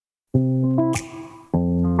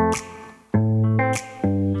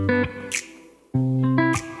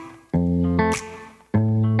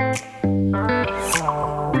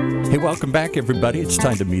welcome back, everybody. It's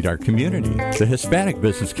time to meet our community, the Hispanic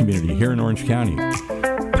business community here in Orange County.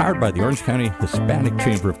 Powered by the Orange County Hispanic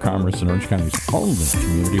Chamber of Commerce and Orange County's only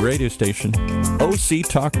community radio station, OC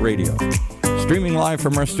Talk Radio. Streaming live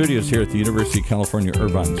from our studios here at the University of California,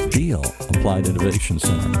 Irvine's Beale Applied Innovation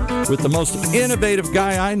Center with the most innovative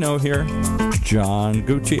guy I know here, John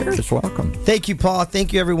Gutierrez. Welcome. Thank you, Paul.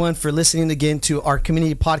 Thank you, everyone, for listening again to our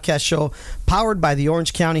community podcast show powered by the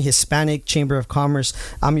Orange County Hispanic Chamber of Commerce.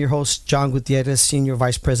 I'm your host, John Gutierrez, Senior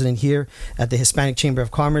Vice President here at the Hispanic Chamber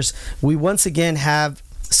of Commerce. We once again have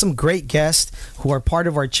some great guests who are part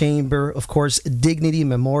of our chamber. Of course, Dignity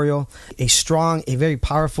Memorial, a strong, a very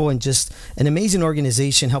powerful, and just an amazing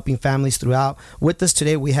organization helping families throughout. With us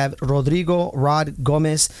today, we have Rodrigo Rod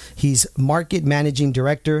Gomez. He's Market Managing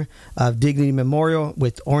Director of Dignity Memorial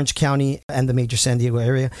with Orange County and the major San Diego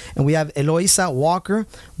area. And we have Eloisa Walker,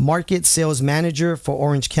 Market Sales Manager for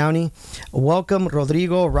Orange County. Welcome,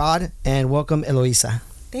 Rodrigo, Rod, and welcome, Eloisa.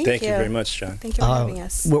 Thank you very much, John. Thank you for having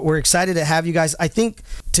us. We're excited to have you guys. I think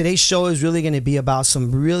today's show is really going to be about some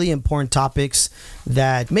really important topics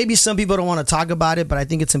that maybe some people don't want to talk about it, but I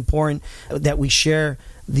think it's important that we share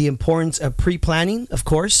the importance of pre-planning, of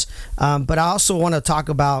course. But I also want to talk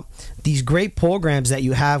about these great programs that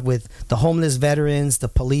you have with the homeless veterans, the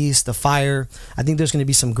police, the fire. I think there's going to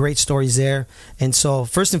be some great stories there. And so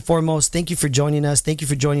first and foremost, thank you for joining us. Thank you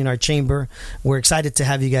for joining our chamber. We're excited to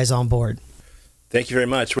have you guys on board. Thank you very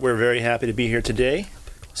much. We're very happy to be here today.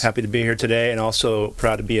 And also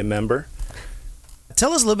proud to be a member.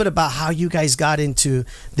 Tell us a little bit about how you guys got into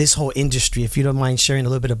this whole industry, if you don't mind sharing a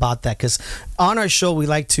little bit about that. Because on our show, we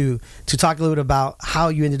like to talk a little bit about how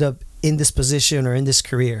you ended up in this position or in this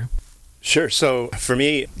career. Sure. So for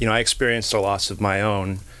me, I experienced a loss of my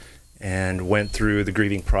own and went through the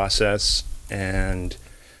grieving process. And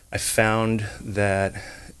I found that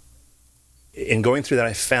in going through that,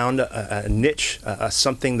 I found a niche,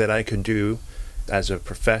 something that I could do as a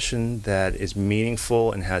profession that is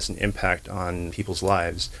meaningful and has an impact on people's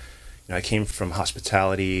lives. I came from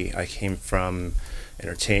hospitality, I came from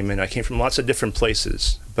entertainment, I came from lots of different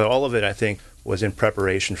places, but all of it, I think, was in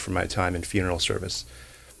preparation for my time in funeral service.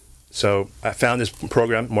 So I found this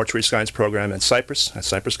program, Mortuary Science program at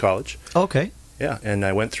Cypress College. Okay. Yeah, and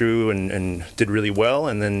I went through and did really well,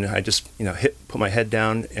 and then I just put my head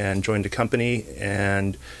down and joined a company,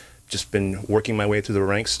 and just been working my way through the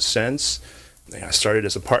ranks since. I started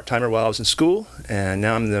as a part-timer while I was in school, and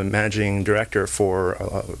now I'm the managing director for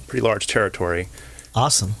a pretty large territory.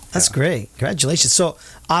 Awesome. That's great. Congratulations. So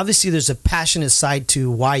obviously there's a passionate side to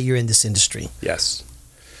why you're in this industry. Yes,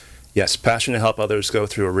 passion to help others go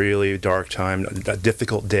through a really dark time, a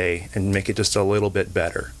difficult day, and make it just a little bit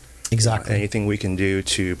better. Exactly. Anything we can do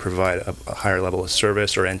to provide a higher level of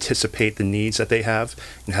service or anticipate the needs that they have,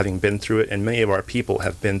 and having been through it, and many of our people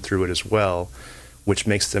have been through it as well, which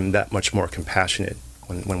makes them that much more compassionate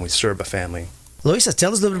when we serve a family. Eloisa,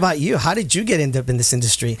 tell us a little bit about you. How did you end up in this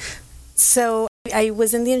industry? So I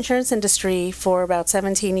was in the insurance industry for about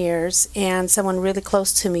 17 years, and someone really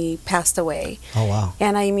close to me passed away. Oh, wow.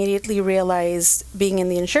 And I immediately realized, being in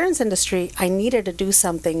the insurance industry, I needed to do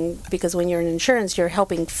something, because when you're in insurance, you're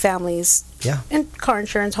helping families, and car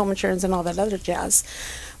insurance, home insurance, and all that other jazz.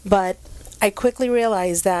 But I quickly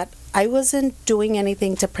realized that I wasn't doing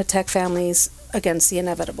anything to protect families against the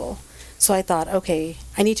inevitable. So I thought, okay,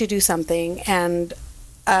 I need to do something. And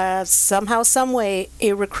somehow, some way,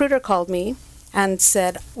 a recruiter called me and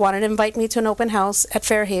wanted to invite me to an open house at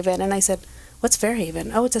Fairhaven. And I said, what's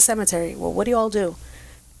Fairhaven? Oh, it's a cemetery. Well, what do you all do?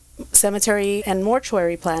 Cemetery and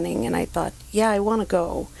mortuary planning. And I thought, yeah, I want to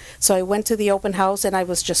go. So I went to the open house and I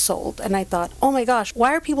was just sold. And I thought, oh my gosh,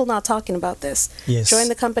 why are people not talking about this? Yes. Joined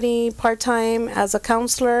the company part-time as a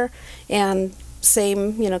counselor, and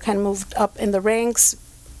same, kind of moved up in the ranks.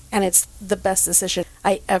 And it's the best decision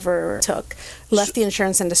I ever took. Left the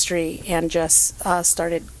insurance industry and just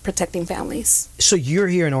started protecting families. So you're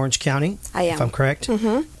here in Orange County? I am. If I'm correct?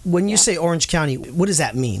 Mm-hmm. When you say Orange County, what does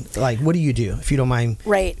that mean? Like, what do you do, if you don't mind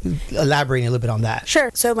elaborating a little bit on that?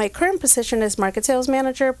 Sure. So my current position is Market Sales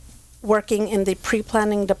Manager, working in the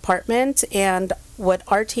pre-planning department. And what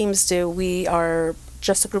our teams do, we are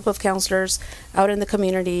just a group of counselors out in the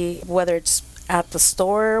community, whether it's at the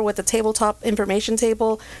store with the tabletop information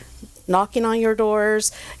table, knocking on your doors,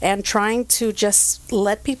 and trying to just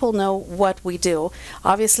let people know what we do.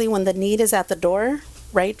 Obviously, when the need is at the door,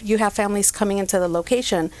 right, you have families coming into the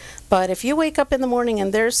location. But if you wake up in the morning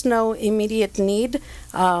and there's no immediate need,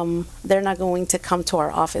 they're not going to come to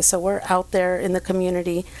our office. So we're out there in the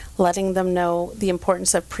community letting them know the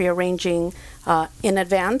importance of pre-arranging in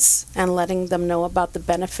advance, and letting them know about the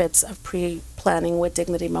benefits of pre-planning with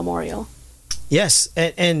Dignity Memorial. Yes,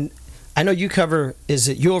 and I know you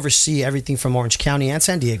you oversee everything from Orange County and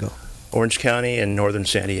San Diego. Orange County and northern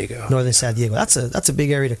San Diego. Northern San Diego. That's a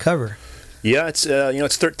big area to cover. Yeah, it's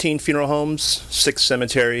it's 13 funeral homes, 6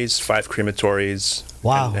 cemeteries, 5 crematories,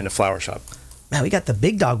 wow, and a flower shop. Man, we got the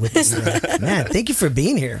big dog with us today. Man, thank you for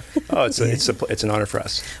being here. Oh, it's an honor for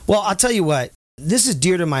us. Well, I'll tell you what. This is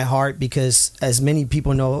dear to my heart because, as many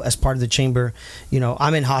people know, as part of the chamber,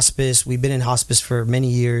 I'm in hospice. We've been in hospice for many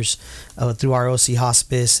years through our OC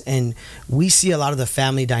hospice, and we see a lot of the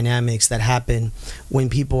family dynamics that happen when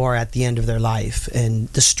people are at the end of their life and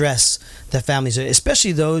the stress that families are,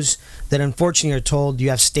 especially those that unfortunately are told you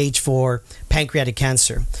have stage 4 pancreatic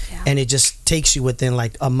cancer, and it just takes you within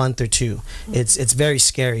like a month or two. Mm-hmm. It's very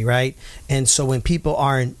scary, right? And so when people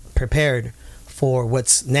aren't prepared for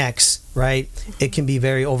what's next, right, it can be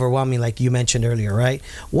very overwhelming, like you mentioned earlier, right?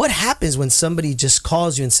 What happens when somebody just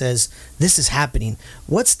calls you and says, this is happening?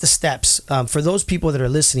 What's the steps for those people that are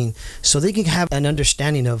listening so they can have an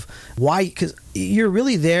understanding of why? Because you're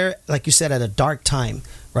really there, like you said, at a dark time,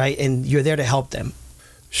 right? And you're there to help them.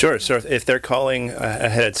 Sure. So if they're calling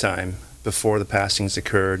ahead of time before the passings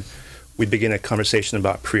occurred, we begin a conversation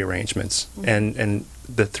about prearrangements. And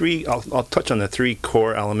the 3, I'll touch on the 3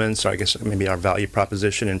 core elements, or I guess maybe our value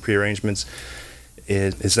proposition in prearrangements,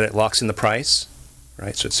 is that it locks in the price,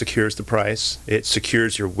 right? So it secures the price. It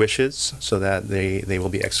secures your wishes so that they will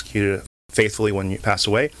be executed faithfully when you pass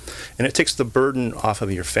away. And it takes the burden off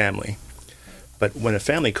of your family. But when a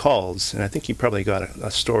family calls, and I think you probably got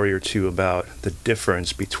a story or two about the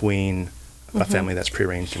difference between a family that's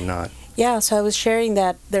prearranged and not. Yeah, so I was sharing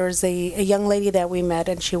that there was a young lady that we met,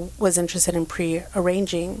 and she was interested in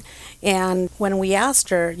pre-arranging. And when we asked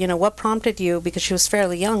her, what prompted you, because she was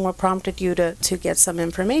fairly young, what prompted you to get some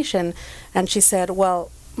information? And she said,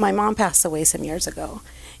 well, my mom passed away some years ago,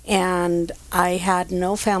 and I had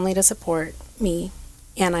no family to support me,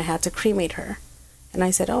 and I had to cremate her. And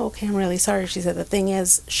I said, oh, okay, I'm really sorry. She said, the thing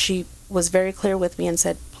is, she was very clear with me and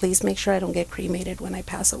said, please make sure I don't get cremated when I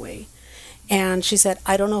pass away. And she said,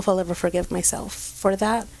 I don't know if I'll ever forgive myself for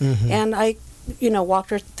that. Mm-hmm. And I, walked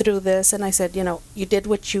her through this, and I said, you did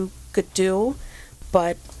what you could do,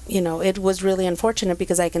 but, it was really unfortunate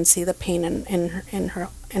because I can see the pain in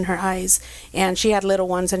her eyes. And she had little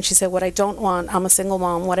ones, and she said, what I don't want, I'm a single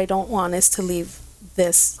mom, what I don't want is to leave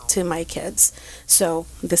this to my kids. So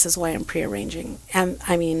this is why I'm prearranging. And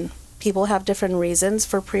I mean, people have different reasons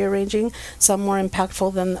for prearranging, some more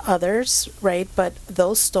impactful than others, right? But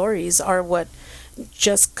those stories are what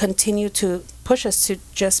just continue to push us to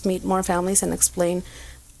just meet more families and explain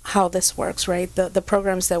how this works, right? The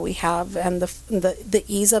programs that we have and the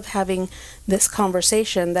ease of having this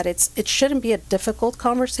conversation, that it shouldn't be a difficult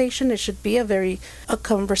conversation. It should be a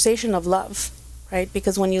conversation of love, right?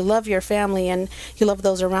 Because when you love your family and you love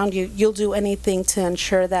those around you, you'll do anything to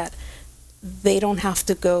ensure that they don't have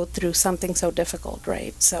to go through something so difficult,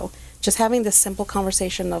 right? So just having this simple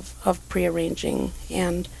conversation of prearranging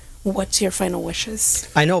and what's your final wishes.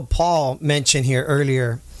 I know Paul mentioned here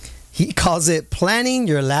earlier, he calls it planning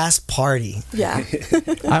your last party. Yeah.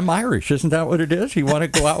 I'm Irish. Isn't that what it is? You want to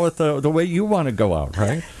go out with the way you want to go out,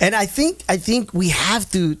 right? And I think we have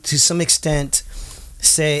to some extent,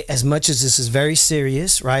 say, as much as this is very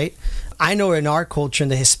serious, right? I know in our culture, in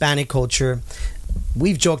the Hispanic culture,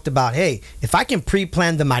 we've joked about, hey, if I can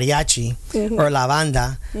pre-plan the mariachi or la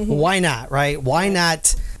banda, why not, right? Why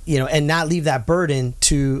not, and not leave that burden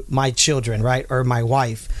to my children, right? Or my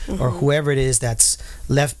wife or whoever it is that's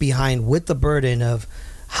left behind with the burden of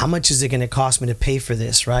how much is it going to cost me to pay for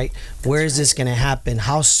this, right? Where is this going to happen?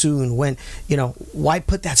 How soon? When? Why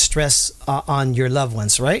put that stress on your loved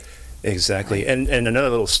ones, right? Exactly. And another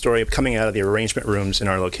little story coming out of the arrangement rooms in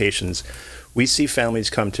our locations, we see families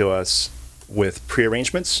come to us with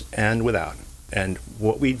prearrangements and without. And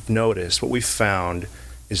what we've noticed, what we've found,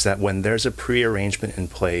 is that when there's a prearrangement in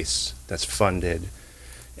place that's funded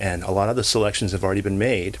and a lot of the selections have already been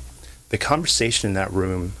made, the conversation in that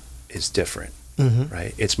room is different,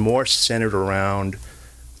 right? It's more centered around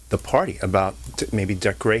the party, about maybe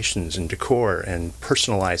decorations and decor and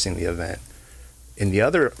personalizing the event. In the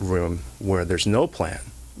other room where there's no plan,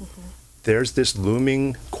 there's this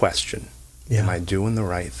looming question, am I doing the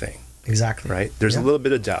right thing? Exactly. Right? There's a little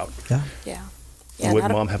bit of doubt. Yeah. Would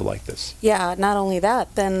mom have liked this? Yeah, not only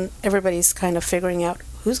that, then everybody's kind of figuring out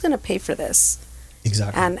who's going to pay for this.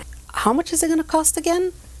 Exactly. And how much is it going to cost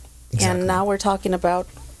again? Exactly. And now we're talking about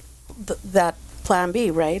that plan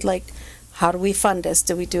B, right? Like, how do we fund this?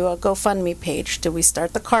 Do we do a GoFundMe page? Do we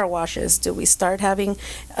start the car washes? Do we start having,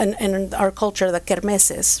 in our culture, the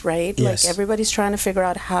kermeses, right? Yes. Like, everybody's trying to figure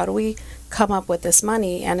out how do we come up with this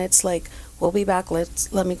money? And it's like, We'll be back.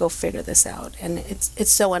 Let me go figure this out. And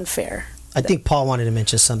it's so unfair. I think Paul wanted to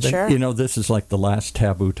mention something. Sure. You know, this is like the last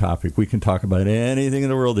taboo topic. We can talk about anything in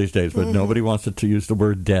the world these days, but nobody wants to use the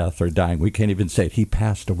word death or dying. We can't even say it. He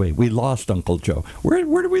passed away. We lost Uncle Joe. Where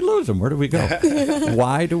did we lose him? Where do we go?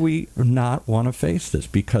 Why do we not want to face this?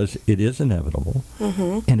 Because it is inevitable,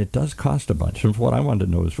 and it does cost a bunch. And what I wanted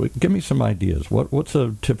to know is, give me some ideas. What's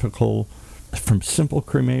a typical... from simple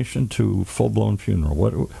cremation to full-blown funeral?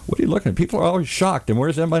 What are you looking at? People are always shocked, and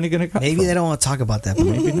where's that money going to come from? Maybe they don't want to talk about that. But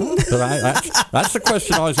maybe not. But that's the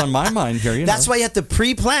question always on my mind here. That's why you have to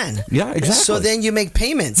pre-plan. Yeah, exactly. So then you make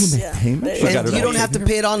payments. Payments? And you don't have to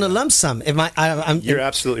pay it all in a lump sum. You're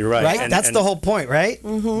absolutely right. Right? That's the whole point, right?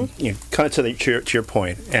 Kind of to your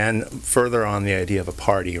point, and further on the idea of a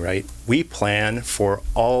party, right? We plan for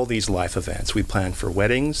all these life events. We plan for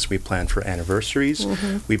weddings. We plan for anniversaries.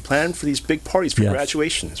 We plan for these big parties, for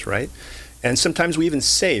graduations, right? And sometimes we even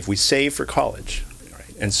save. We save for college,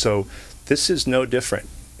 right? And so this is no different.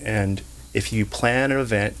 And if you plan an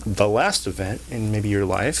event, the last event in maybe your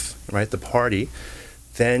life, right, the party,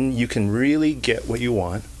 then you can really get what you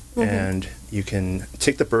want, and you can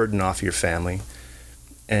take the burden off your family.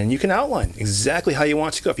 And you can outline exactly how you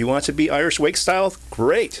want to go. If you want it to be Irish wake style,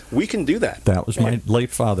 great. We can do that. That was my late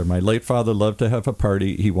father. My late father loved to have a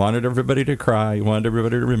party. He wanted everybody to cry. He wanted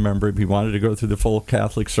everybody to remember him. He wanted to go through the full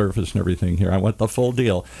Catholic service and everything here. I want the full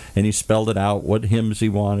deal. And he spelled it out, what hymns he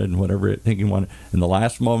wanted and whatever thing he wanted. And the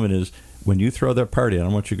last moment is, when you throw that party, I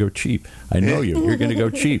don't want you to go cheap. I know you. You're going to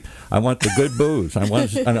go cheap. I want the good booze. I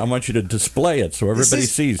want you to display it so everybody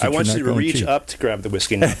sees that I want you're you not to reach cheap. up to grab the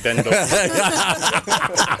whiskey, not bend over.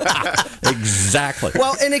 Exactly.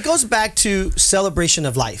 Well, and it goes back to celebration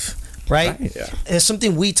of life, right? Yeah. It's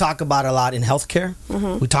something we talk about a lot in healthcare.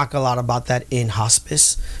 We talk a lot about that in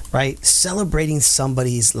hospice, right? Celebrating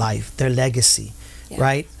somebody's life, their legacy,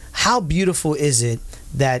 right? How beautiful is it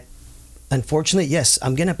that, unfortunately, yes,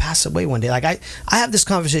 I'm gonna pass away one day. Like I have this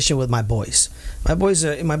conversation with my boys. My boys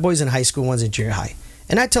in high school, one's in junior high,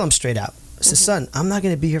 and I tell them straight out. I said, son, I'm not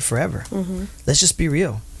gonna be here forever. Let's just be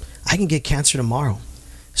real. I can get cancer tomorrow,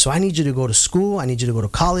 so I need you to go to school. I need you to go to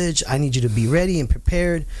college. I need you to be ready and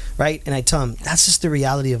prepared, right? And I tell them that's just the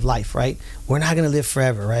reality of life, right? We're not gonna live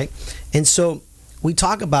forever, right? And so we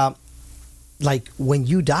talk about, like, when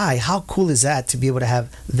you die, how cool is that to be able to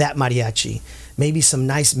have that mariachi? Maybe some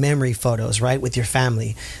nice memory photos, right, with your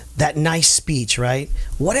family. That nice speech, right?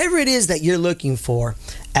 Whatever it is that you're looking for,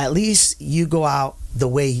 at least you go out the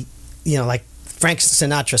way, like Frank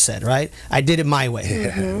Sinatra said, right? I did it my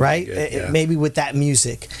way, right? Good, Maybe with that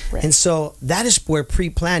music. Right. And so that is where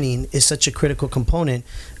pre-planning is such a critical component,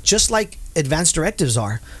 just like advanced directives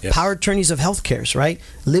are, power attorneys of healthcares, right?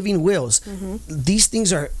 Living wills. These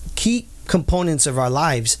things are key components of our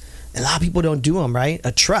lives. A lot of people don't do them, right?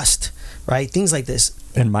 A trust, right? Things like this.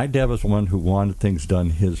 And my dad was one who wanted things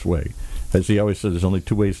done his way. As he always said, there's only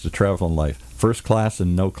two ways to travel in life: first class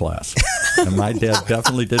and no class. And my dad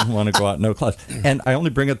definitely didn't want to go out no class. And I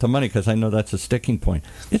only bring up the money because I know that's a sticking point.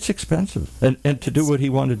 It's expensive. And to do what he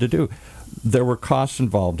wanted to do, there were costs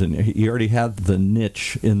involved. And he already had the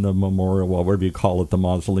niche in the memorial wall, whatever you call it, the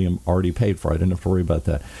mausoleum, already paid for. I didn't have to worry about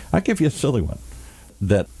that. I'll give you a silly one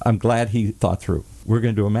that I'm glad he thought through. We're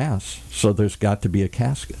going to do a mass, so there's got to be a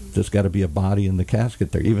casket. There's got to be a body in the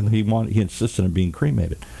casket there, even though he insisted on being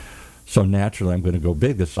cremated. So naturally, I'm going to go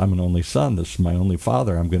big. I'm an only son. This is my only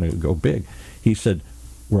father. I'm going to go big. He said,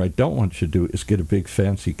 what I don't want you to do is get a big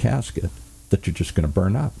fancy casket that you're just going to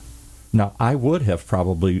burn up. Now, I would have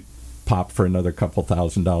probably popped for another couple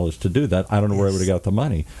 $1,000s to do that. I don't know where I would have got the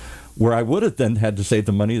money. Where I would have then had to save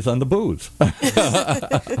the money is on the booze.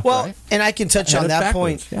 Well, right? And I can touch on that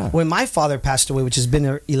point. Yeah. When my father passed away, which has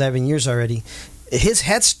been 11 years already, his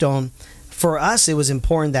headstone, for us, it was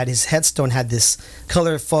important that his headstone had this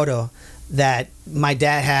color photo that my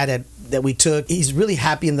dad had that we took. He's really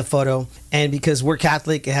happy in the photo. And because we're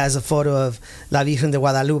Catholic, it has a photo of La Virgen de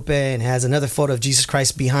Guadalupe and has another photo of Jesus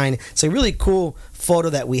Christ behind. It's a really cool photo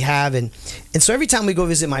that we have. And so every time we go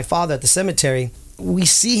visit my father at the cemetery, we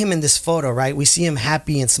see him in this photo, right? We see him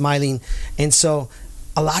happy and smiling. And so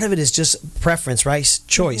a lot of it is just preference, right?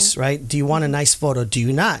 Choice, right? Do you want a nice photo? Do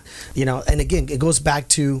you not? And again, it goes back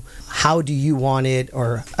to how do you want it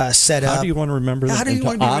or set up? How do you want to remember them? How do you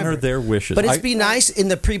want to honor their wishes? But it'd be nice in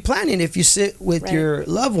the pre-planning if you sit with your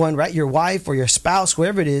loved one, right? Your wife or your spouse,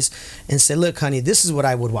 whoever it is, and say, look, honey, this is what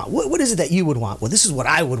I would want. What is it that you would want? Well, this is what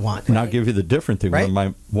I would want. And I'll give you the different thing. Right? When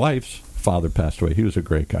my wife's father passed away, he was a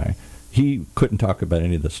great guy. He couldn't talk about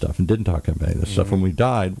any of this stuff and didn't talk about any of this stuff. When we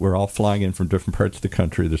died, we're all flying in from different parts of the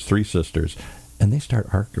country. There's 3 sisters. and they start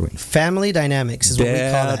arguing. Family dynamics is what we call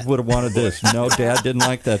that. Dad would have wanted this. No, Dad didn't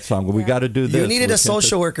like that song. Well, we got to do this. You needed a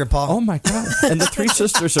social worker, Paul. Oh my God! And the three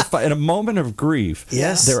sisters are in a moment of grief.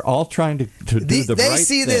 Yes, they're all trying to do the right thing. They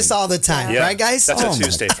see this all the time, right, guys? That's a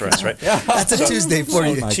Tuesday for us, right? That's a Tuesday for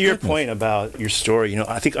you. To your point about your story,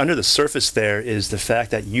 I think under the surface there is the fact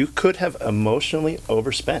that you could have emotionally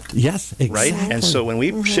overspent. Yes, exactly. Right? And so when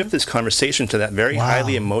we shift this conversation to that very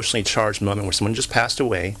highly emotionally charged moment where someone just passed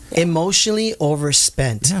away. Emotionally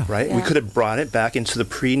overspent. Yeah. Right? Yeah. We could have brought it back into the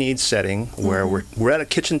pre-need setting where we're at a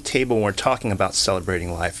kitchen table and we're talking about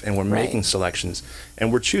celebrating life and we're making selections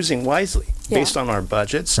and we're choosing wisely based on our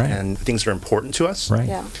budgets and things that are important to us. Right.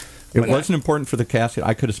 Yeah. It wasn't important for the casket.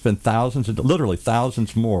 I could have spent literally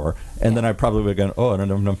thousands more, and then I probably would have gone, I don't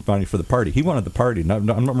have enough money for the party. He wanted the party. I'm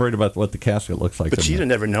not worried about what the casket looks like. But you'd have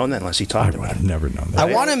never known that unless he talked about it. I've never known that.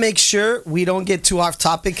 I want to make sure we don't get too off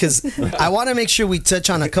topic because I want to make sure we touch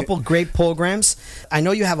on a couple great programs. I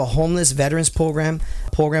know you have a homeless veterans program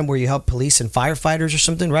where you help police and firefighters or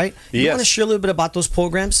something, right? You want to share a little bit about those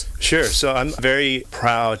programs? Sure. So I'm very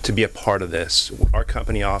proud to be a part of this. Our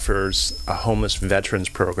company offers a homeless veterans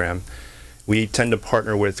program. We tend to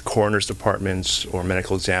partner with coroner's departments or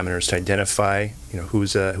medical examiners to identify,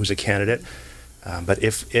 who's a candidate. But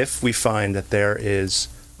if we find that there is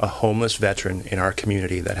a homeless veteran in our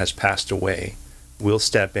community that has passed away, we'll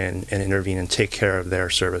step in and intervene and take care of their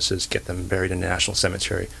services, get them buried in a national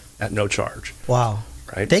cemetery at no charge. Wow.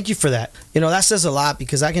 Right? Thank you for that. That says a lot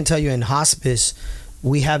because I can tell you in hospice,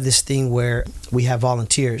 we have this thing where we have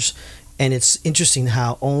volunteers. And it's interesting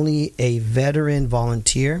how only a veteran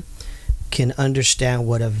volunteer can understand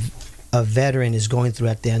what a veteran is going through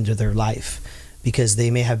at the end of their life, because they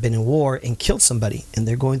may have been in war and killed somebody and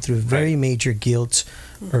they're going through very major guilt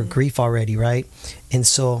or grief already, right? And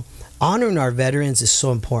so honoring our veterans is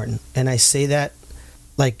so important. And I say that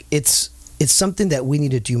like it's something that we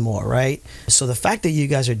need to do more, right? So the fact that you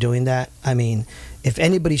guys are doing that, I mean, if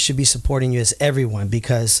anybody should be supporting you, it's everyone,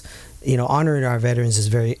 because honoring our veterans is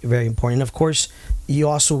very, very important. And of course, you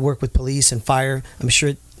also work with police and fire. I'm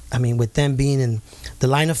sure, with them being in the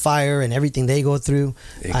line of fire and everything they go through,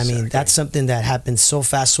 exactly. That's something that happens so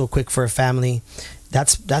fast, so quick for a family.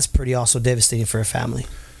 That's pretty also devastating for a family.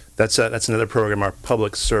 That's another program, our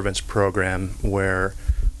public servants program, where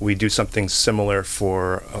we do something similar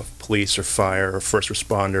for a police or fire or first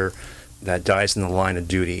responder that dies in the line of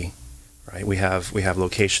duty. Right? We have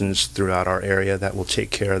locations throughout our area that will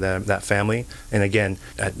take care of that family, and again,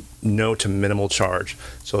 at no to minimal charge.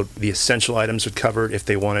 So the essential items are covered. If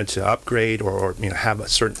they wanted to upgrade or have a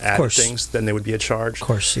certain added things, then there would be a charge. Of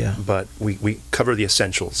course, yeah. But we cover the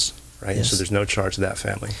essentials, right? Yes. So there's no charge to that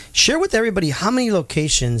family. Share with everybody how many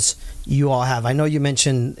locations you all have. I know you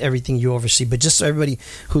mentioned everything you oversee, but just so everybody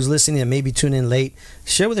who's listening and maybe tune in late,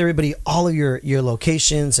 share with everybody all of your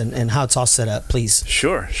locations and how it's all set up, please.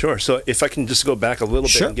 Sure. So if I can just go back a little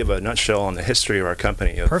bit and give a nutshell on the history of our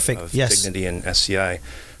company of Dignity and SCI.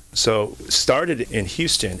 So started in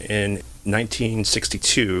Houston in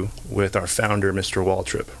 1962 with our founder, Mr.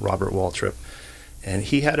 Waltrip, Robert Waltrip. And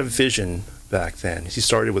he had a vision back then. He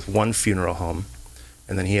started with one funeral home,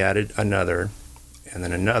 and then he added another, and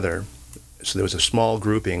then another. So there was a small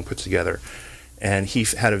grouping put together. And he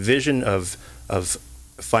had a vision of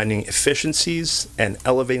finding efficiencies and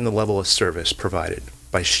elevating the level of service provided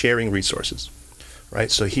by sharing resources. Right,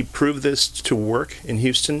 so he proved this to work in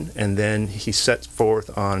Houston, and then he set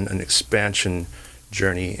forth on an expansion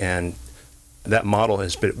journey, and that model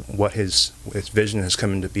has been what his vision has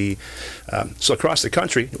come into be. So across the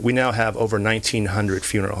country, we now have over 1,900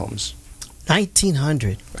 funeral homes.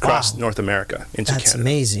 1,900 across North America into That's Canada.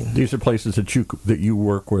 Amazing. These are places that you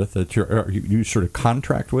work with, that you sort of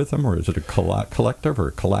contract with them, or is it a collective or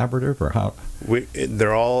a collaborative, or how?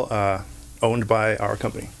 They're all owned by our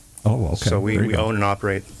company. Oh, okay. So we own and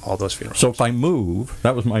operate all those funeral homes. So if I move,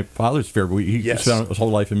 that was my father's fear. He spent his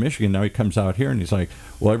whole life in Michigan. Now he comes out here and he's like,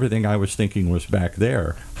 well, everything I was thinking was back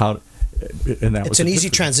there. It's an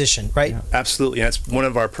easy transition, right? Yeah. Absolutely. And that's one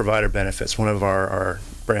of our provider benefits. One of our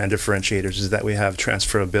brand differentiators is that we have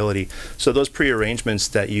transferability. So those prearrangements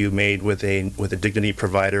that you made with a Dignity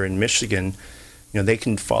provider in Michigan, they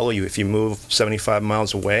can follow you. If you move 75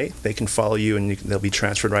 miles away, they can follow you, and they'll be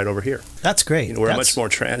transferred right over here. That's great. We're a much more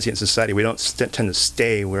transient society. We don't tend to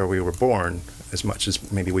stay where we were born as much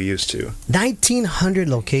as maybe we used to. 1,900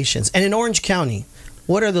 locations. And in Orange County,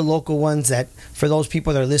 what are the local ones that, for those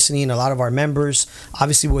people that are listening, a lot of our members,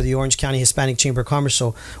 obviously we're the Orange County Hispanic Chamber of Commerce,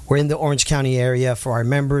 so we're in the Orange County area. For our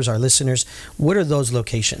members, our listeners, what are those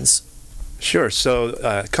locations? Sure.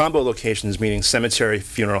 So combo locations, meaning cemetery,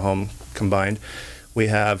 funeral home combined. We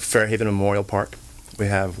have Fairhaven Memorial Park, We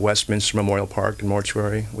have Westminster Memorial Park and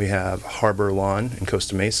Mortuary. We have Harbor Lawn in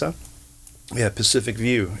Costa Mesa. We have Pacific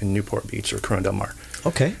View in Newport Beach or Corona del Mar.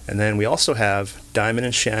 Okay. And then we also have Diamond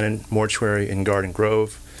and Shannon Mortuary in Garden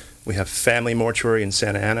Grove. We have Family Mortuary in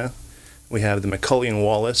Santa Ana. We have the McCulley and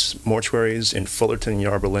Wallace Mortuaries in Fullerton and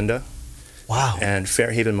Yorba Linda. Wow. And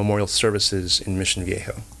Fairhaven Memorial Services in Mission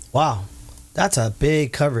Viejo. Wow. That's a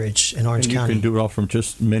big coverage in Orange County. You can do it all from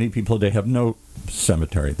just many people. They have no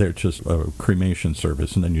cemetery. They're just a cremation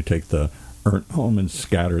service, and then you take the urn home and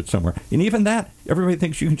scatter it somewhere. And even that, everybody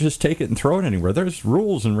thinks you can just take it and throw it anywhere. There's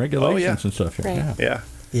rules and regulations and stuff. Right. Yeah.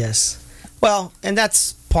 Yes. Well, and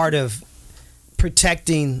that's part of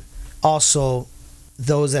protecting also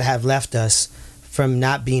those that have left us from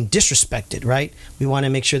not being disrespected, right? We want to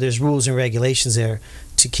make sure there's rules and regulations there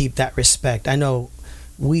to keep that respect. I know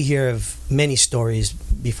we hear of many stories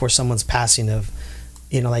before someone's passing of,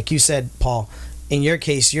 like you said, Paul, in your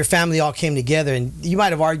case, your family all came together and you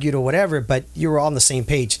might have argued or whatever, but you were all on the same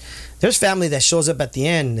page. There's family that shows up at the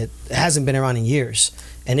end that hasn't been around in years,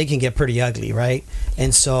 and it can get pretty ugly, right?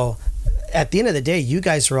 And so at the end of the day, you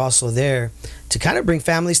guys were also there to kind of bring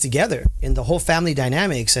families together in the whole family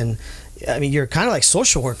dynamics. And I mean, you're kind of like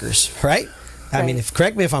social workers, right? I mean,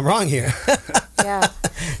 correct me if I'm wrong here.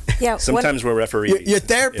 Yeah. Sometimes we're referees. You're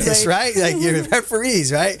therapists, right? Like you're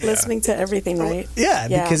referees, right? Listening to everything, right? Yeah,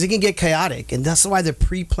 because it can get chaotic, and that's why the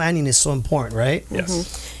pre-planning is so important, right? Yes.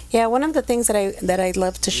 Mm-hmm. Yeah, one of the things that I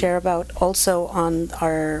love to share about also on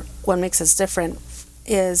our What Makes Us Different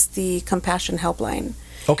is the Compassion Helpline.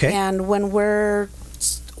 Okay. And when we're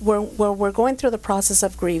going through the process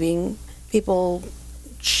of grieving, people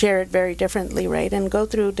share it very differently, right? And go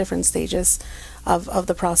through different stages of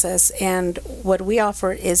the process. And what we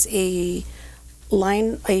offer is a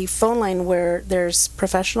phone line where there's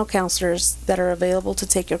professional counselors that are available to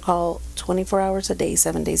take your call 24 hours a day,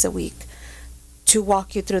 7 days a week, to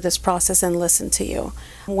walk you through this process and listen to you.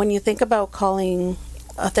 When you think about calling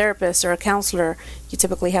a therapist or a counselor, you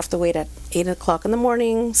typically have to wait at 8 o'clock in the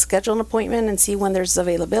morning, schedule an appointment, and see when there's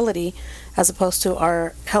availability, as opposed to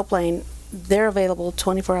our helpline. They're available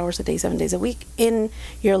 24 hours a day, 7 days a week in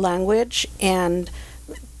your language, and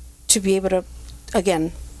to be able to,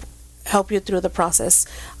 again, help you through the process.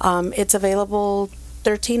 It's available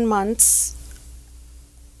 13 months.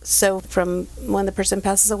 So from when the person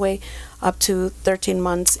passes away up to 13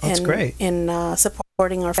 months in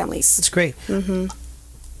supporting our families. That's great. Mm-hmm.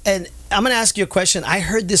 And I'm going to ask you a question. I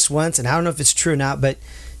heard this once, and I don't know if it's true or not, but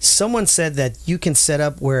someone said that you can set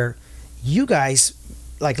up where you guys,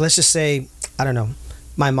 like, let's just say, I don't know,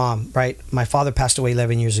 my mom, right? My father passed away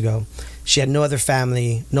 11 years ago. She had no other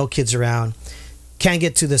family, no kids around. Can't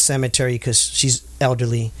get to the cemetery because she's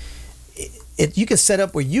elderly. You can set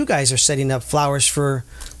up where you guys are setting up flowers for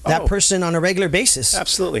that person on a regular basis.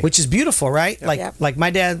 Absolutely. Which is beautiful, right? Yeah. Like my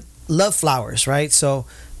dad loved flowers, right? So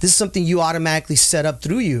this is something you automatically set up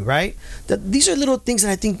through you, right? These are little things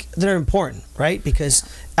that I think that are important, right? Because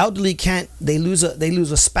elderly they lose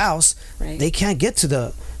a spouse, right. They can't get to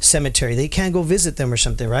the cemetery, they can't go visit them or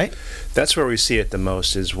something, right? That's where we see it the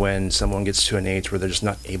most, is when someone gets to an age where they're just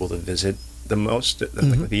not able to visit the most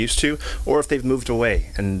like they used to, or if they've moved away,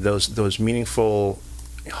 and those meaningful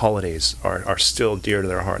holidays are still dear to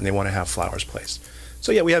their heart, and they want to have flowers placed.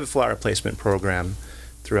 So yeah, we have a flower placement program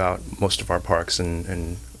throughout most of our parks,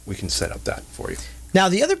 and we can set up that for you. Now,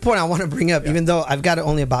 the other point I want to bring up, even though I've got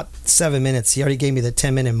only about 7 minutes, he already gave me the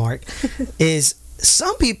 10-minute mark, is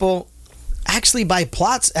some people actually buy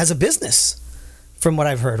plots as a business, from what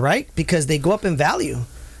I've heard, right? Because they go up in value.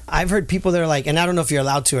 I've heard people that are like, and I don't know if you're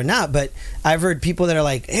allowed to or not, but I've heard people that are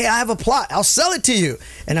like, hey, I have a plot, I'll sell it to you.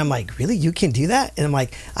 And I'm like, really? You can do that? And I'm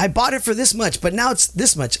like, I bought it for this much, but now it's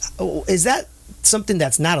this much. Is that something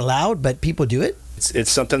that's not allowed, but people do it?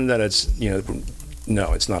 It's something that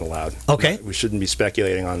no, it's not allowed. Okay. We shouldn't be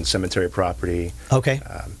speculating on cemetery property. Okay.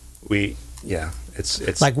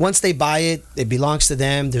 It's like once they buy it, it belongs to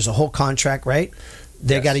them. There's a whole contract, right?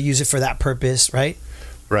 They got to use it for that purpose, right?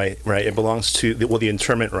 Right. It belongs to the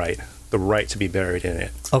interment right, the right to be buried in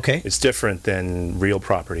it. Okay. It's different than real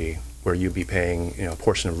property, where you'd be paying a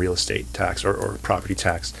portion of real estate tax or property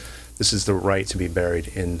tax. This is the right to be buried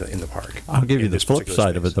in the park. I'll give you the flip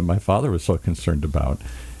side of it that my father was so concerned about,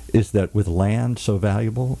 is that with land so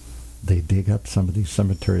valuable, they dig up some of these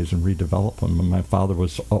cemeteries and redevelop them. And my father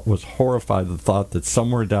was horrified at the thought that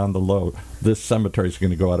somewhere down the road, this cemetery is going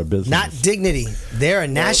to go out of business. Not Dignity. They're a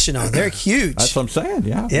national. They're huge. That's what I'm saying,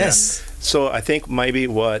 yeah. Yes. Yeah. So I think maybe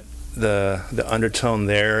what the undertone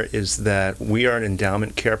there is that we are an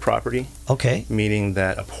endowment care property. Okay. Meaning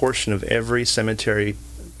that a portion of every cemetery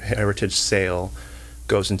heritage sale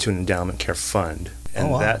goes into an endowment care fund.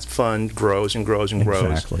 And that fund grows and grows and grows.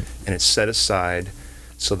 Exactly. And it's set aside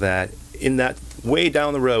so that in that way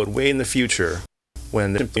down the road, way in the future,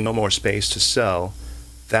 when there's simply no more space to sell,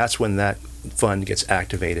 that's when that fund gets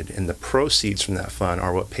activated. And the proceeds from that fund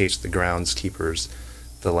are what pays the groundskeepers,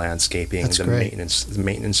 the landscaping,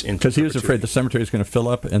 maintenance into because he was afraid the cemetery is going to fill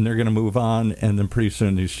up and they're going to move on, and then pretty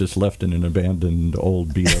soon he's just left in an abandoned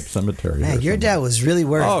old beat up cemetery. Man, your dad was really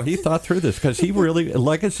worried. Oh, he thought through this because he really,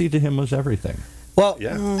 legacy to him was everything. Well,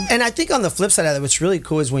 and I think on the flip side of that, what's really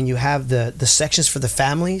cool is when you have the sections for the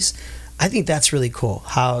families. I think that's really cool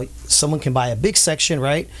how someone can buy a big section,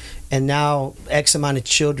 right? And now X amount of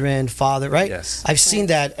children, father, right? Yes. I've seen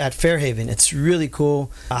that at Fairhaven. It's really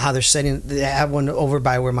cool how they have one over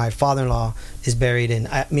by where my father-in-law is buried. And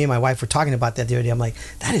me and my wife were talking about that the other day. I'm like,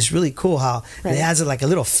 that is really cool how it has like a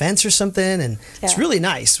little fence or something. And it's really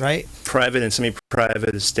nice, right? Private and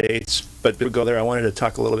semi-private estates. But to go there, I wanted to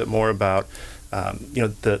talk a little bit more about,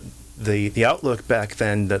 the outlook back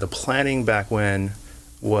then, the planning back when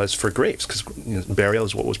was for graves, because burial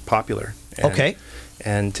is what was popular.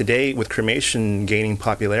 And today, with cremation gaining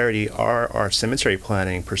popularity, our cemetery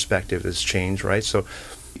planning perspective has changed, right? So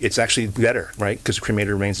it's actually better, right? Because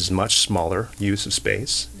cremated remains is much smaller use of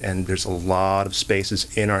space, and there's a lot of spaces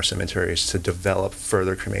in our cemeteries to develop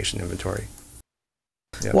further cremation inventory.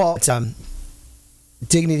 Yeah. Well,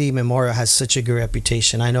 Dignity Memorial has such a good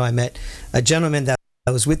reputation. I know I met a gentleman that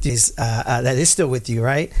was with you, that is still with you,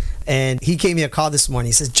 right? And he gave me a call this morning.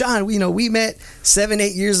 He says, John, we met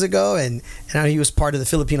 7-8 years ago, and he was part of the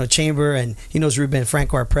Filipino Chamber, and he knows Ruben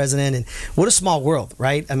Franco, our president. And what a small world,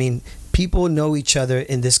 right? I mean, people know each other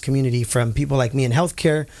in this community, from people like me in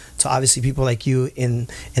healthcare to obviously people like you in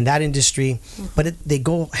that industry. But they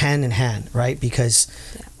go hand in hand, right? Because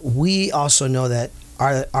we also know that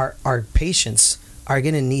our patients are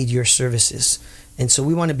going to need your services. And so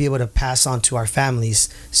we want to be able to pass on to our families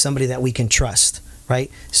somebody that we can trust,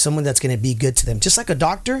 right? Someone that's going to be good to them. Just like a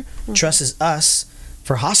doctor trusts us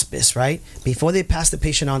for hospice, right? Before they pass the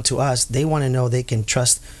patient on to us, they want to know they can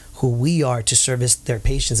trust who we are to service their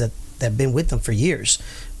patients that have been with them for years.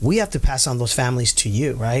 We have to pass on those families to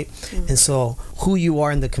you, right? And so who you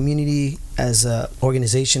are in the community as an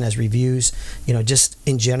organization, as reviews, just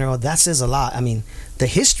in general, that says a lot. I mean, the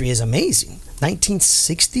history is amazing.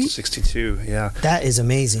 1960? 62, yeah. That is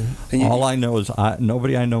amazing. All I know is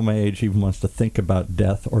nobody I know my age even wants to think about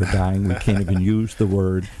death or dying. We can't even use the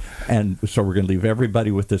word. And so we're going to leave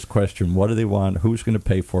everybody with this question. What do they want? Who's going to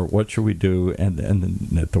pay for it? What should we do? And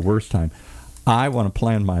then at the worst time, I want to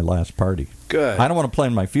plan my last party. Good. I don't want to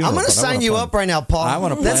plan my funeral. I'm going to sign you up right now, Paul. I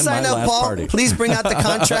want to plan my last party. Please bring out the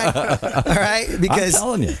contract. All right? Because I'm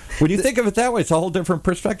telling you, when you think of it that way, it's a whole different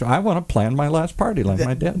perspective. I want to plan my last party like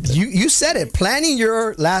my dad did. You said it. Planning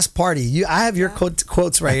your last party. I have your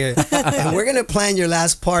quotes right here. And we're going to plan your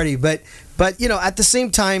last party. But at the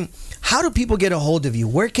same time, how do people get a hold of you?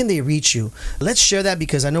 Where can they reach you? Let's share that,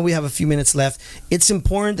 because I know we have a few minutes left. It's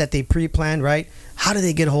important that they pre-plan, right? How do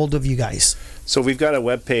they get a hold of you guys? So we've got a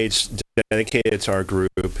webpage dedicated to our group.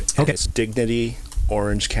 Okay. It's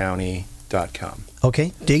dignityorangecounty.com.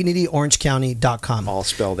 Okay. dignityorangecounty.com. All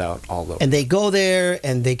spelled out, all over. And they go there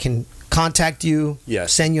and they can contact you,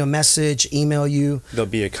 send you a message, email you. There'll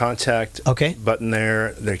be a contact button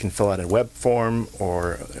there. They can fill out a web form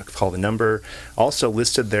or call the number. Also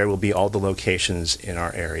listed there will be all the locations in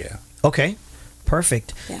our area. Okay.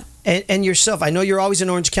 Perfect. Yeah. And yourself, I know you're always in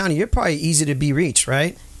Orange County. You're probably easy to be reached,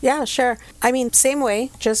 right? Yeah, sure. I mean, same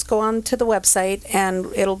way. Just go on to the website and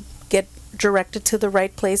it'll get directed to the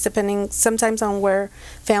right place, depending sometimes on where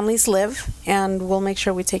families live, and we'll make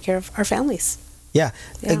sure we take care of our families. Yeah.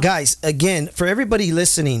 Guys, again, for everybody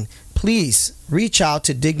listening, please reach out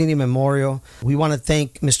to Dignity Memorial. We want to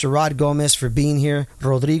thank Mr. Rod Gomez for being here,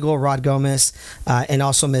 Rodrigo Rod Gomez, and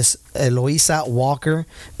also Miss Eloisa Walker,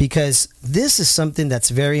 because this is something that's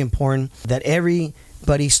very important, that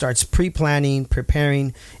everybody starts pre-planning,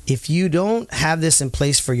 preparing. If you don't have this in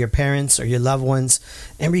place for your parents or your loved ones,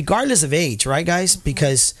 and regardless of age, right, guys?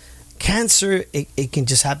 Because cancer, it can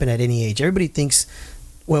just happen at any age. Everybody thinks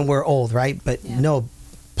when we're old, right? But no,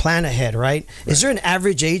 plan ahead, right? Is there an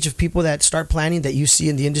average age of people that start planning that you see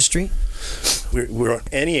in the industry? We're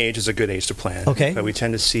any age is a good age to plan. Okay. But we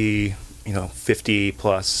tend to see, 50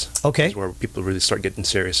 plus. Okay. Is where people really start getting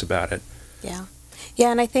serious about it. Yeah.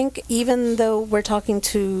 Yeah, and I think even though we're talking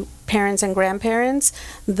to parents and grandparents,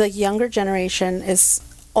 the younger generation is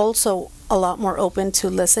also a lot more open to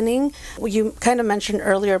listening. You kind of mentioned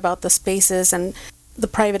earlier about the spaces and the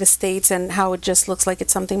private estates and how it just looks like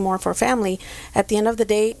it's something more for family. At the end of the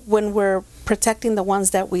day, when we're protecting the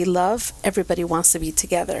ones that we love, everybody wants to be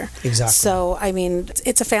together. Exactly. So, I mean,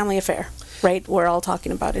 it's a family affair. right? We're all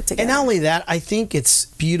talking about it together. And not only that, I think it's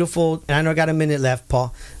beautiful. And I know I got a minute left,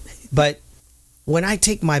 Paul. But when I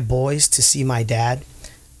take my boys to see my dad,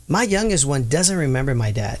 my youngest one doesn't remember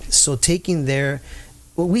my dad. So when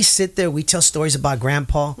we sit there, we tell stories about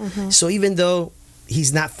Grandpa. So even though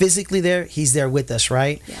he's not physically there, he's there with us,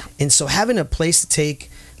 right? Yeah. And so having a place to take,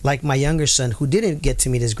 like my younger son, who didn't get to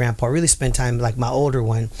meet his grandpa, really spend time like my older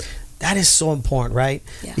one, that is so important, right?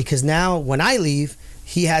 Yeah. Because now when I leave,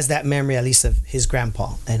 he has that memory at least of his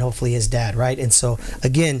grandpa and hopefully his dad, right? And so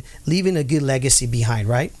again, leaving a good legacy behind,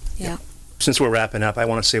 right? Yeah. Since we're wrapping up, I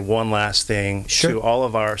want to say one last thing to all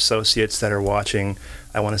of our associates that are watching.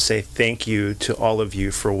 I want to say thank you to all of you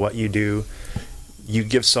for what you do. You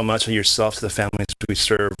give so much of yourself to the families we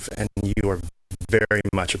serve, and you are very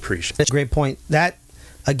much appreciated. That's a great point. That,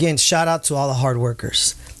 again, shout out to all the hard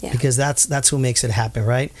workers, because that's who makes it happen,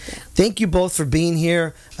 right? Yeah. Thank you both for being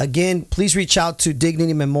here. Again, please reach out to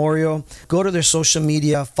Dignity Memorial. Go to their social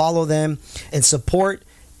media, follow them, and support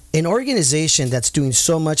an organization that's doing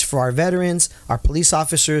so much for our veterans, our police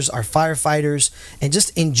officers, our firefighters, and just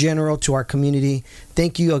in general to our community.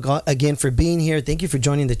 Thank you again for being here. Thank you for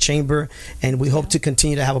joining the Chamber, and we hope to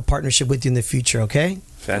continue to have a partnership with you in the future, okay?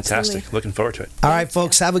 Fantastic. Absolutely. Looking forward to it. All right,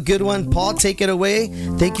 folks, have a good one. Paul, take it away.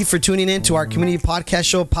 Thank you for tuning in to our community podcast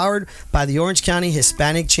show powered by the Orange County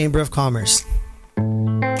Hispanic Chamber of Commerce.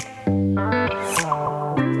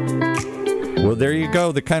 Well, there you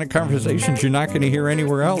go. The kind of conversations you're not going to hear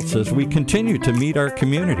anywhere else as we continue to meet our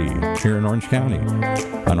community here in Orange County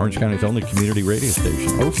on Orange County's only community radio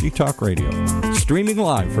station, OC Talk Radio. Streaming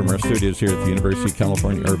live from our studios here at the University of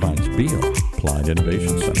California, Irvine's Beale Applied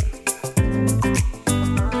Innovation Center.